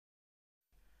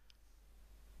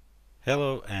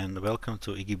Hello and welcome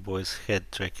to Igiboy's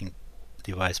head tracking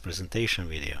device presentation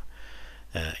video.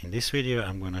 In this video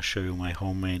I'm going to show you my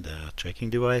homemade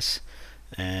tracking device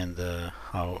and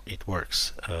how it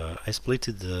works. I split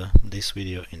this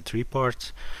video in three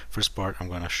parts. First part I'm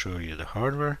going to show you the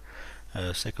hardware.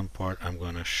 Second part I'm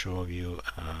going to show you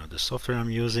the software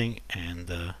I'm using, and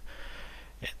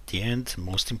at the end,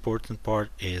 most important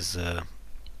part is the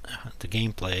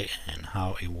gameplay and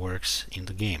how it works in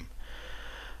the game.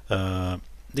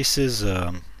 This is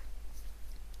a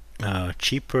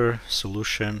cheaper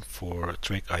solution for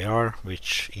FaceTracnNoIR,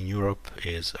 which in Europe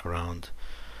is around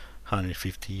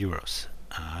 150 euros.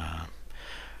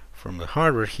 From the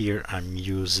hardware here, I'm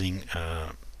using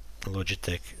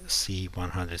Logitech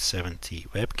C170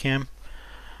 webcam.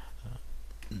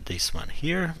 This one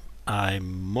here. I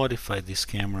modified this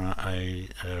camera. I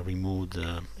removed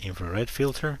the infrared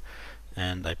filter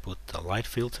and I put a light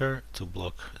filter to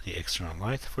block the external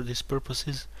light for these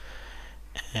purposes.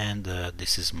 And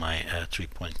this is my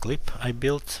 3-point clip I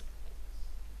built.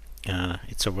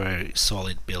 It's a very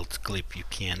solid built clip. You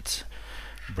can't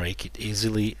break it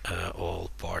easily.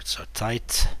 All parts are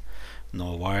tight,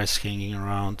 no wires hanging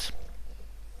around.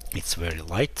 It's very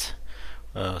light.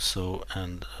 Once you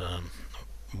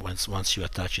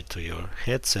attach it to your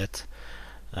headset,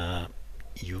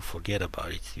 you forget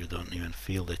about it. You don't even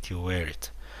feel that you wear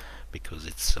it because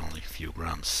it's only a few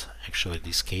grams. Actually,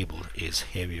 this cable is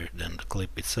heavier than the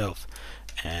clip itself,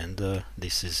 and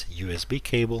this is USB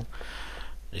cable.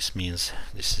 This means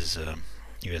this is a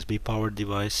USB powered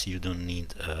device. You don't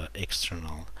need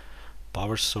external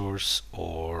power source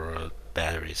or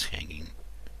batteries hanging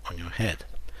on your head.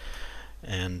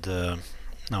 And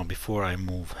now, before I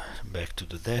move back to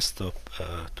the desktop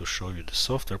to show you the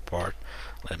software part,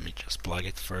 let me just plug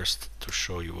it first to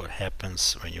show you what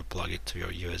happens when you plug it to your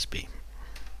USB.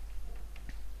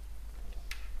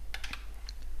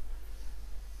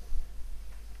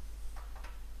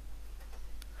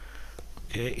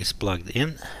 Okay, it's plugged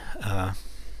in.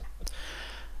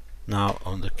 Now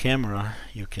on the camera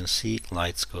you can see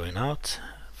lights going out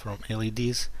from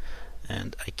LEDs,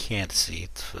 and I can't see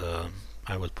it.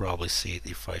 I would probably see it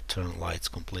if I turn lights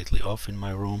completely off in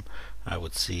my room. I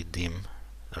would see dim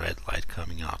red light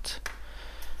coming out.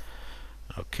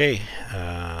 Okay,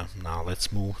 now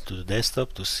let's move to the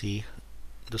desktop to see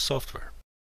the software.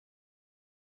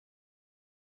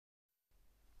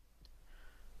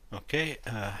 Okay,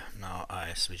 now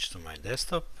I switch to my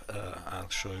desktop. I'll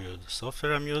show you the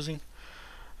software I'm using.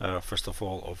 First of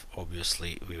all,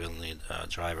 obviously we will need a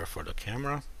driver for the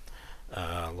camera.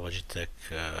 Logitech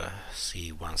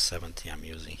C170 I'm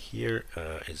using here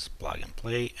is plug and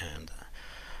play, and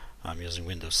I'm using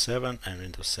Windows 7, and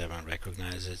Windows 7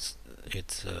 recognizes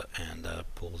it and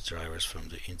pulls drivers from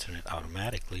the internet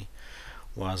automatically.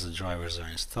 Once the drivers are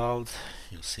installed,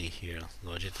 you'll see here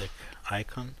Logitech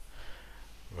icon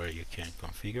where you can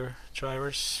configure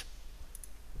drivers.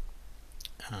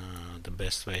 The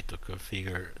best way to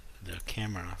configure the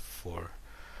camera for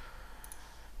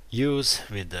use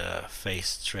with the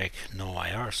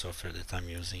FaceTracnNoIR software that I'm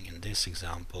using in this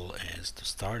example is to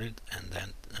start it and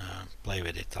then play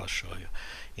with it. I'll show you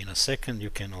in a second. You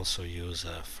can also use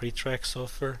a FreeTrack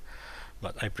software,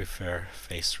 but I prefer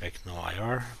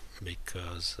FaceTrackNoIR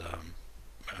because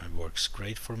it works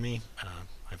great for me.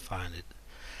 I find it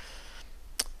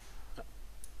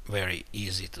very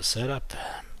easy to set up,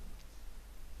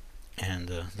 and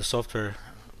the software,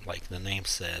 like the name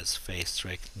says,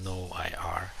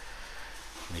 FaceTrackNoIR,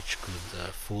 which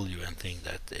could fool you and think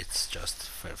that it's just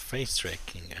for face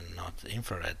tracking and not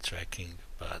infrared tracking,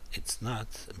 but it's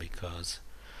not, because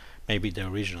maybe they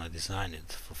originally designed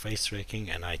it for face tracking,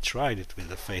 and I tried it with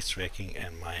the face tracking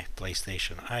and my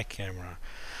PlayStation Eye camera,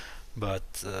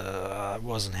 but I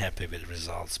wasn't happy with the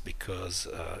results because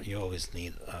you always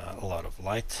need a lot of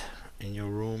light in your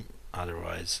room,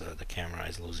 otherwise the camera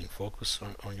is losing focus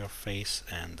on your face,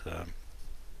 and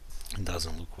it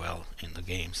doesn't look well in the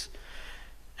games.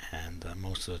 And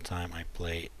most of the time I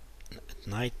play at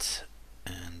night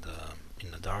and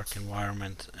in a dark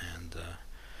environment, and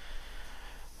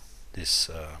this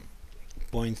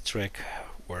point track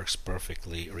works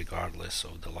perfectly regardless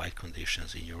of the light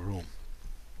conditions in your room.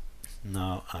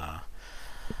 Now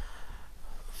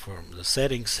for the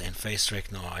settings in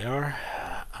FaceTrackNoIR,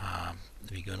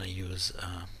 we're gonna use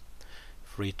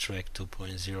FreeTrack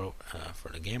 2.0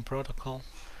 for the game protocol.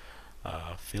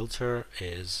 Filter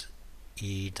is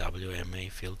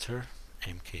EWMA filter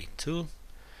MK2,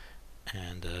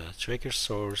 and tracker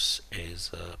source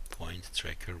is point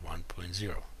tracker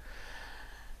 1.0.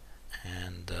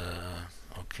 And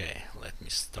okay, let me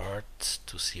start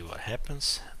to see what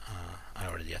happens. I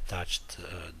already attached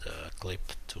the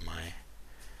clip to my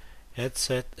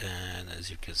headset, and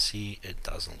as you can see it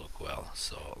doesn't look well.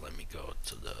 So let me go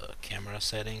to the camera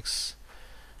settings,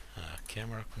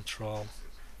 camera control,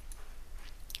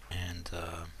 and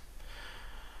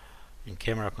in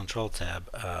camera control tab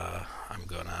I'm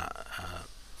gonna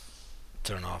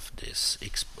turn off this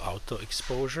auto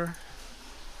exposure,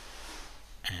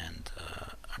 and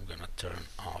I'm gonna turn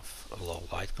off low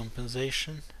light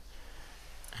compensation,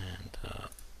 and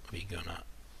we're gonna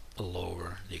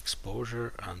lower the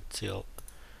exposure until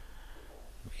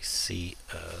we see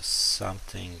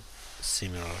something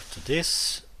similar to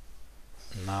this.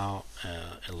 Now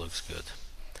it looks good.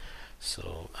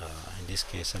 So in this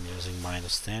case I'm using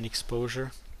 -10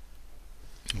 exposure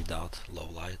without low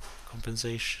light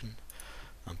compensation.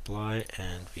 Apply,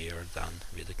 and we are done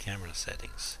with the camera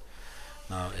settings.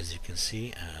 Now as you can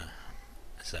see,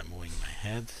 as I'm moving my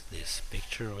head, this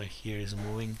picture over here is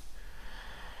moving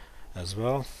as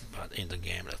well, but in the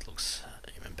game that looks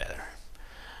even better.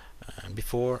 And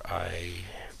before I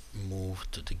move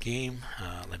to the game,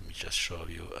 let me just show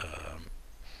you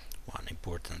one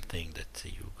important thing that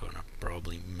you're gonna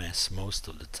probably miss most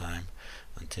of the time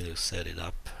until you set it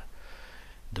up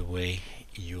the way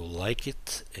you like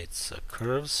it. It's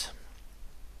curves.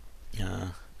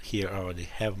 Here I already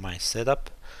have my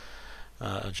setup.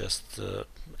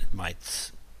 It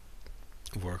might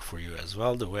work for you as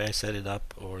well the way I set it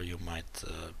up, or you might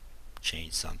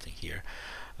change something here.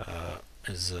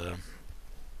 As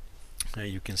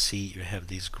you can see, you have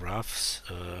these graphs.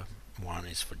 One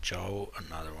is for jaw,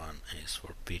 another one is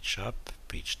for pitch up,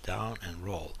 pitch down, and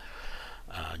roll.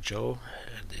 Jaw,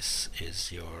 this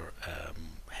is your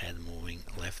head moving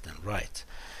left and right.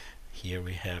 Here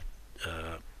we have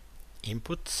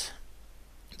input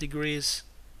degrees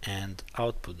and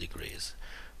output degrees.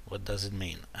 What does it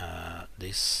mean?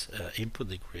 This input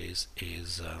degrees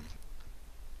is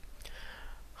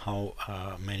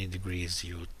how many degrees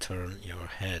you turn your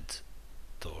head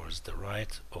towards the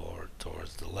right or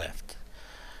towards the left.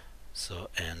 So,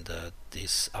 and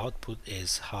this output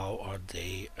is how are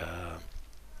they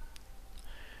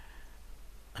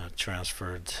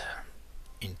transferred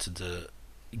into the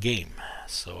game.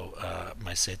 So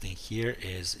my setting here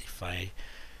is if I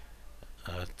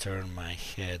turn my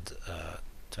head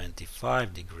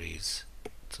 25 degrees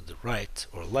to the right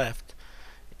or left,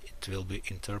 it will be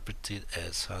interpreted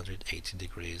as 180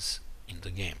 degrees in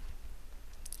the game.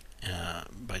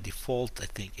 By default I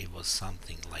think it was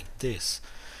something like this,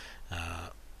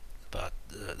 but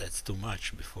that's too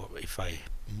much. Before, if I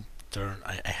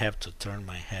have to turn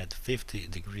my head 50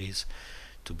 degrees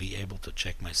to be able to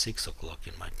check my 6 o'clock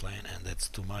in my plane, and that's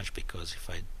too much, because if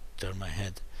I turn my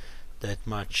head that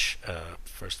much,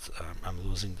 first I'm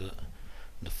losing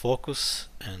the focus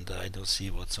and I don't see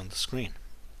what's on the screen.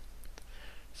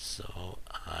 So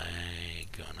I'm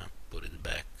gonna put it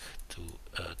back to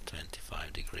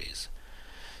 25 degrees.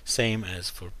 Same as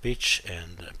for pitch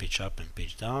and pitch up and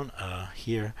pitch down.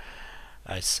 Here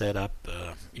I set up,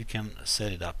 you can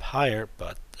set it up higher,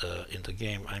 but in the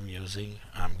game I'm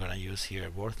gonna use here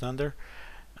War Thunder.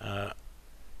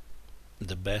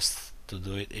 The best to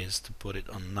do it is to put it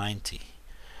on 90,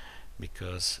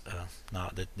 because now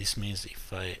that this means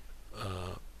if I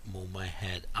move my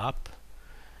head up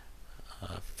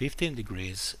 15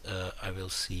 degrees, I will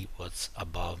see what's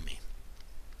above me.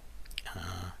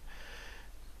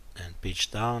 And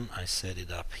pitch down, I set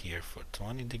it up here for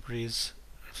 20 degrees.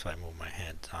 If I move my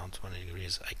head down 20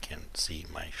 degrees, I can see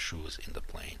my shoes in the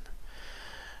plane.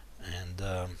 And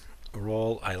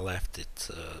roll, I left it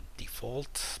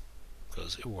default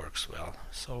because it works well.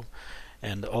 So,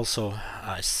 and also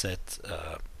I set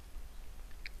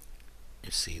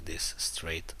you see this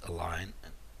straight line,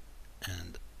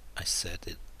 and I set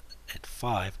it at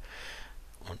 5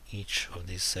 on each of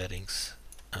these settings.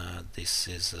 This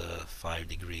is 5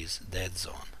 degrees dead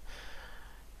zone.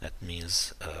 That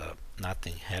means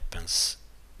nothing happens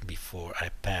before I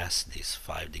pass this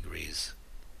 5 degrees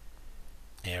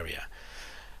area.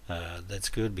 That's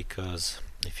good, because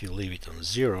if you leave it on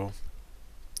 0,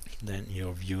 then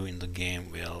your view in the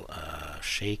game will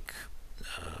shake,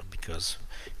 because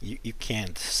you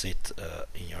can't sit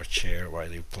in your chair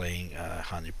while you're playing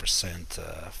 100%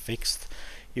 fixed.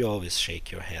 You always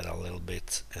shake your head a little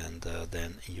bit, and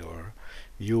then your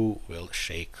view will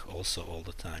shake also all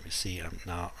the time. You see,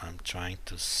 I'm trying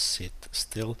to sit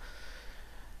still,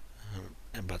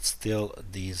 but still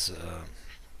these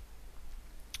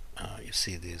you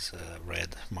see these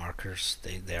red markers,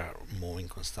 they are moving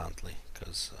constantly,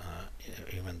 because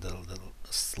even the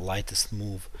slightest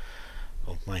move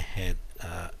of my head,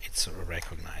 it's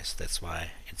recognized. That's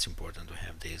why it's important to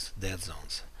have these dead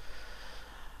zones.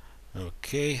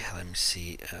 Okay, let me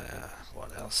see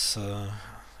what else. Oh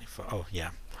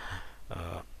yeah,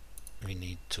 we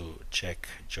need to check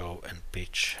jaw and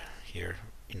pitch here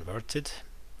inverted.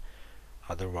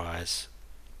 Otherwise,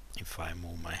 if I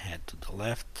move my head to the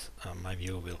left, my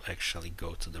view will actually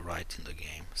go to the right in the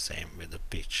game. Same with the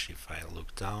pitch. If I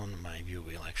look down, my view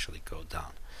will actually go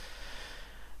down.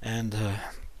 And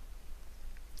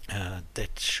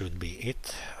that should be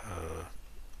it.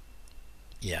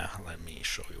 Yeah, let me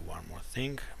show you one more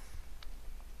thing.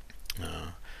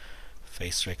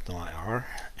 FaceTrackNoIR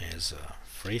is a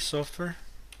free software.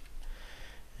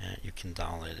 You can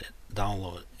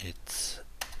download it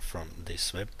from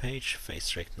this web page,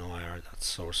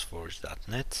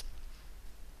 FaceTrackNoIR.sourceforge.net.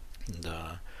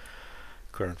 The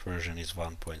current version is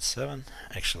 1.7.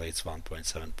 Actually, it's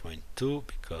 1.7.2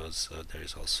 because there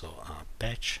is also a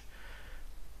patch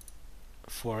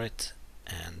for it.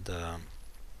 And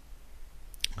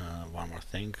one more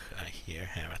thing, I here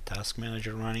have a task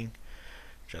manager running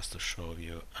just to show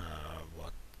you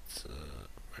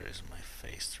where is my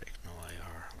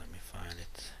FaceTrackNoIR? Let me find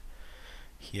it.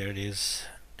 Here it is.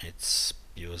 It's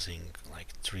using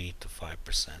like 3 to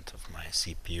 5% of my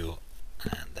CPU,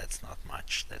 and that's not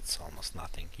much. That's almost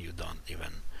nothing. You don't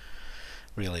even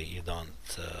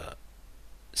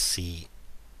see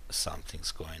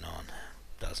something's going on.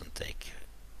 Doesn't take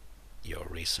your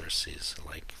resources,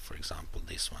 like for example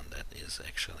this one that is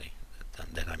actually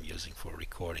that I'm using for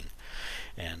recording.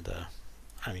 And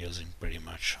I'm using pretty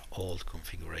much old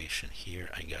configuration here.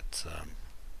 I got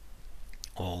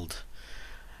old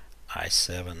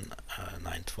i7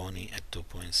 920 at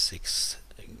 2.6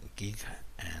 gig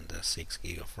and 6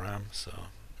 gig of RAM, so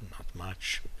not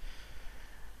much,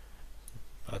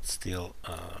 but still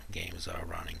games are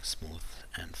running smooth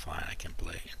and fine. I can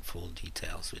play in full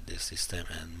details with this system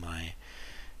and my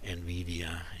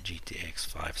NVIDIA GTX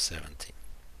 570.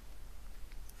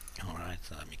 Alright,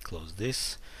 let me close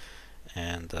this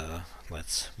and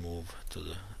let's move to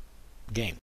the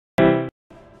game.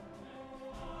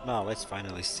 Now let's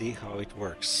finally see how it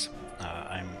works.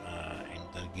 I'm in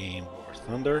the game War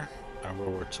Thunder, a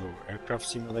World War II aircraft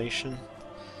simulation,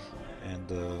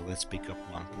 and let's pick up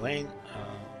one plane.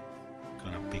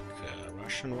 Gonna pick a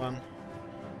Russian one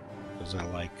because I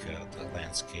like the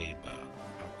landscape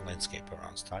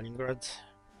around Stalingrad,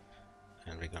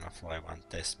 and we're gonna fly one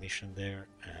test mission there,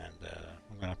 and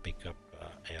I'm gonna pick up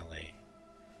LA.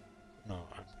 No,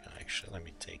 I'm gonna actually, let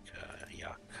me take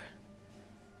Yak.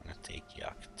 I'm gonna take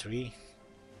Yak 3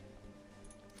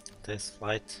 test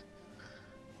flight.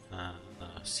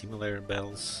 Simulator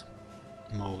bells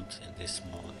mode. In this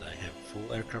mode I have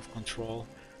full aircraft control,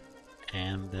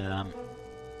 and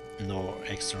no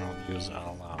external views are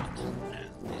allowed, and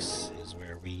this is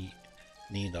where we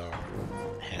need our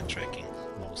head tracking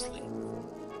mostly.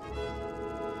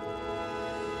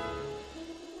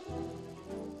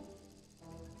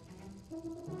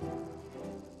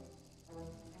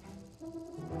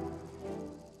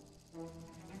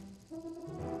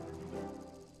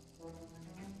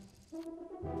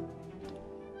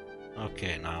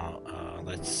 Okay, now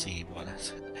let's see what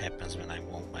happens when I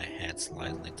move my head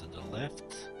slightly to the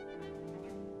left.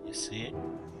 You see it?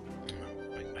 I'm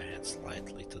moving my head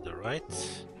slightly to the right.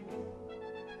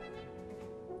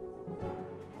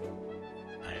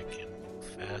 I can move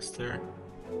faster.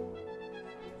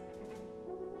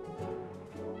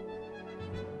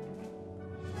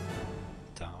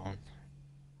 Down.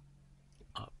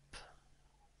 Up.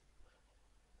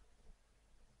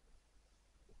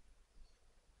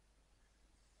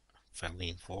 If I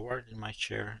lean forward in my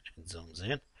chair, it zooms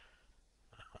in.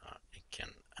 It can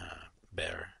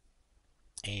better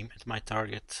aim at my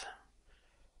target.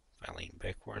 If I lean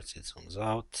backwards, it zooms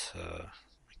out.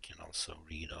 I can also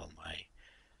read all my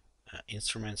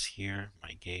instruments here,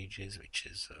 my gauges, which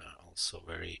is also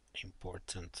very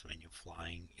important when you're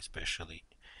flying, especially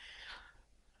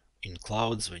in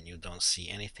clouds when you don't see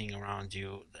anything around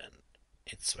you. Then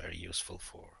it's very useful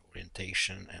for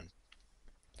orientation. And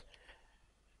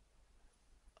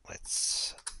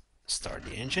let's start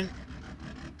the engine.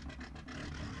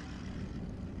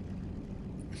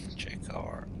 Check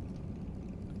our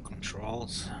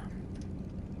controls.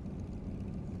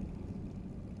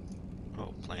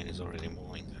 Oh, plane is already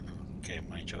moving. Okay,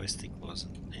 my joystick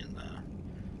wasn't in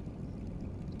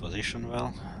position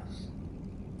well.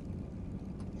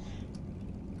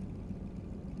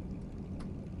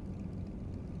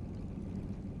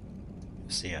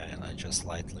 See, I just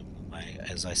slightly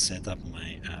as I set up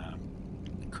my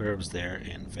curves there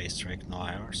in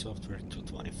FaceTrackNoIR software to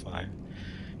 25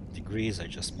 degrees. I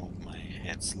just moved my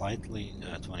head slightly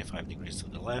 25 degrees to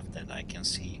the left, and I can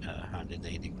see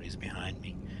 108 degrees behind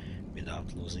me with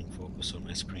without losing focus on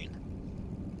my screen.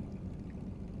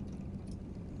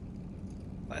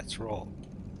 Let's roll.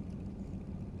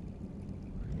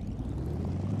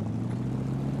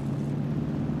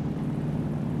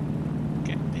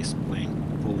 Okay, this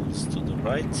plane pulls to the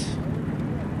right,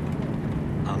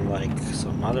 unlike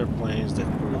some other planes that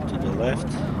pull to the left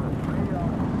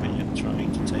when you're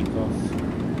trying to take off.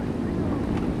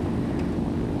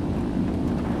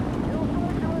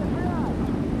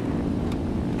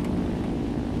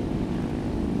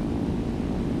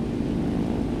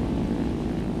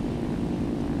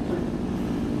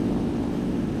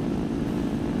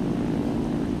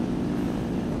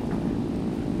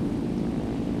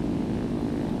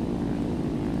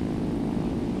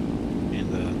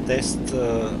 Test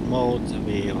mode,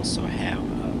 we also have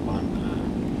one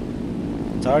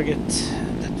target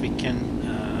that we can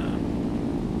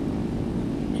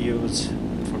use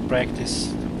for practice,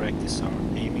 to practice our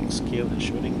aiming skill and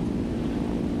shooting.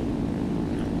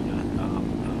 I'm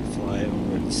gonna fly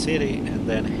over the city and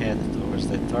then head towards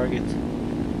that target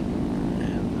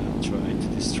and try to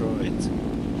destroy it.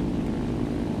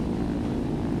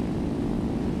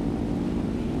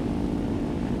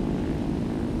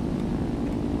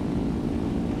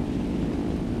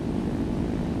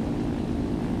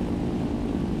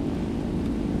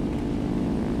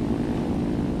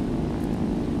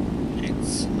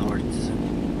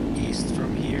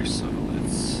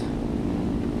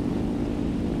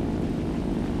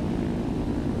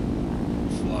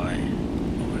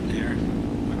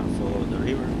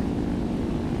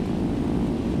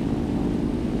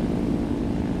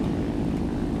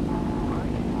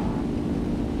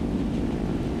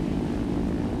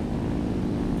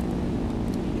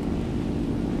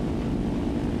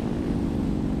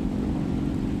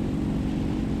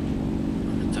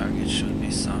 Should be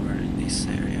somewhere in this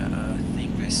area. I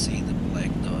think I see the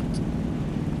black dot.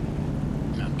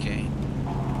 Okay,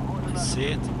 I see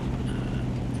it.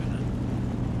 Gonna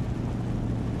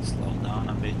slow down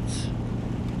a bit.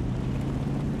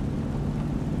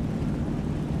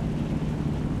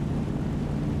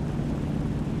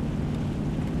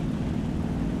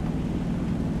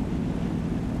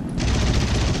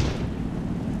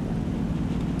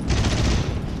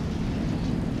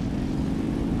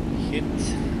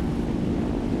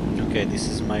 Okay, this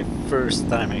is my first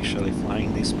time actually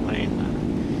flying this plane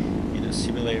in a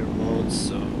simulator mode,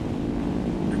 so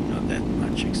I'm not that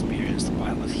much experienced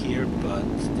pilot here, but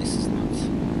this is not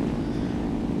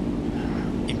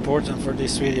important for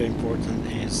this video.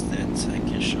 Important is that I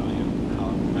can show you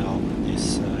how well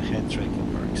this head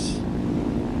tracking works.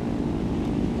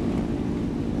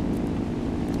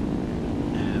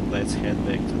 And let's head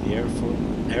back to the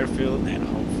airfield and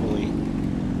hopefully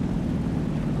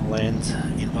land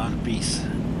in one piece.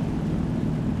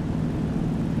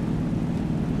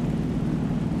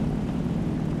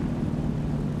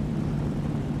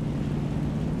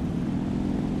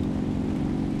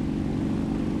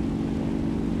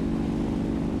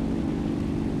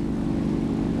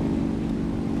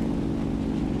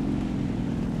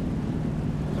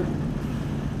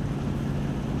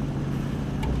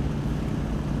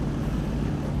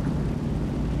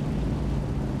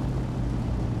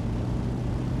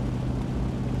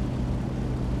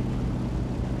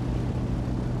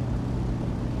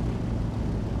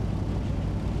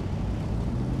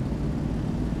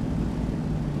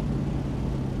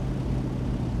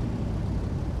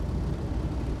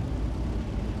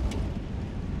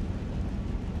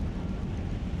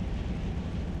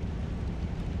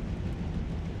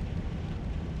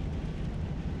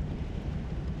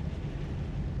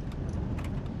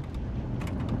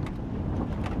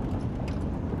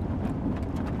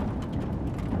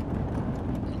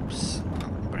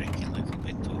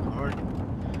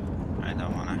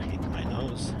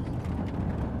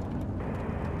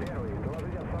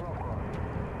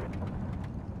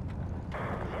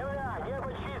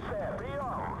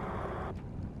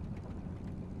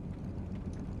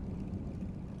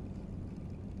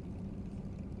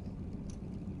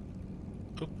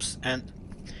 Oops, and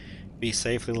we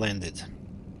safely landed.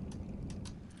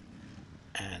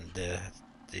 And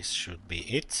this should be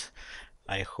it.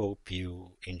 I hope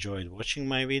you enjoyed watching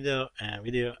my video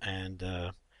and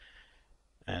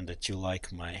that you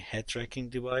like my head tracking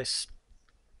device.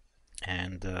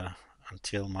 And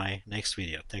until my next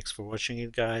video, thanks for watching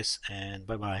it, guys, and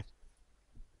bye bye.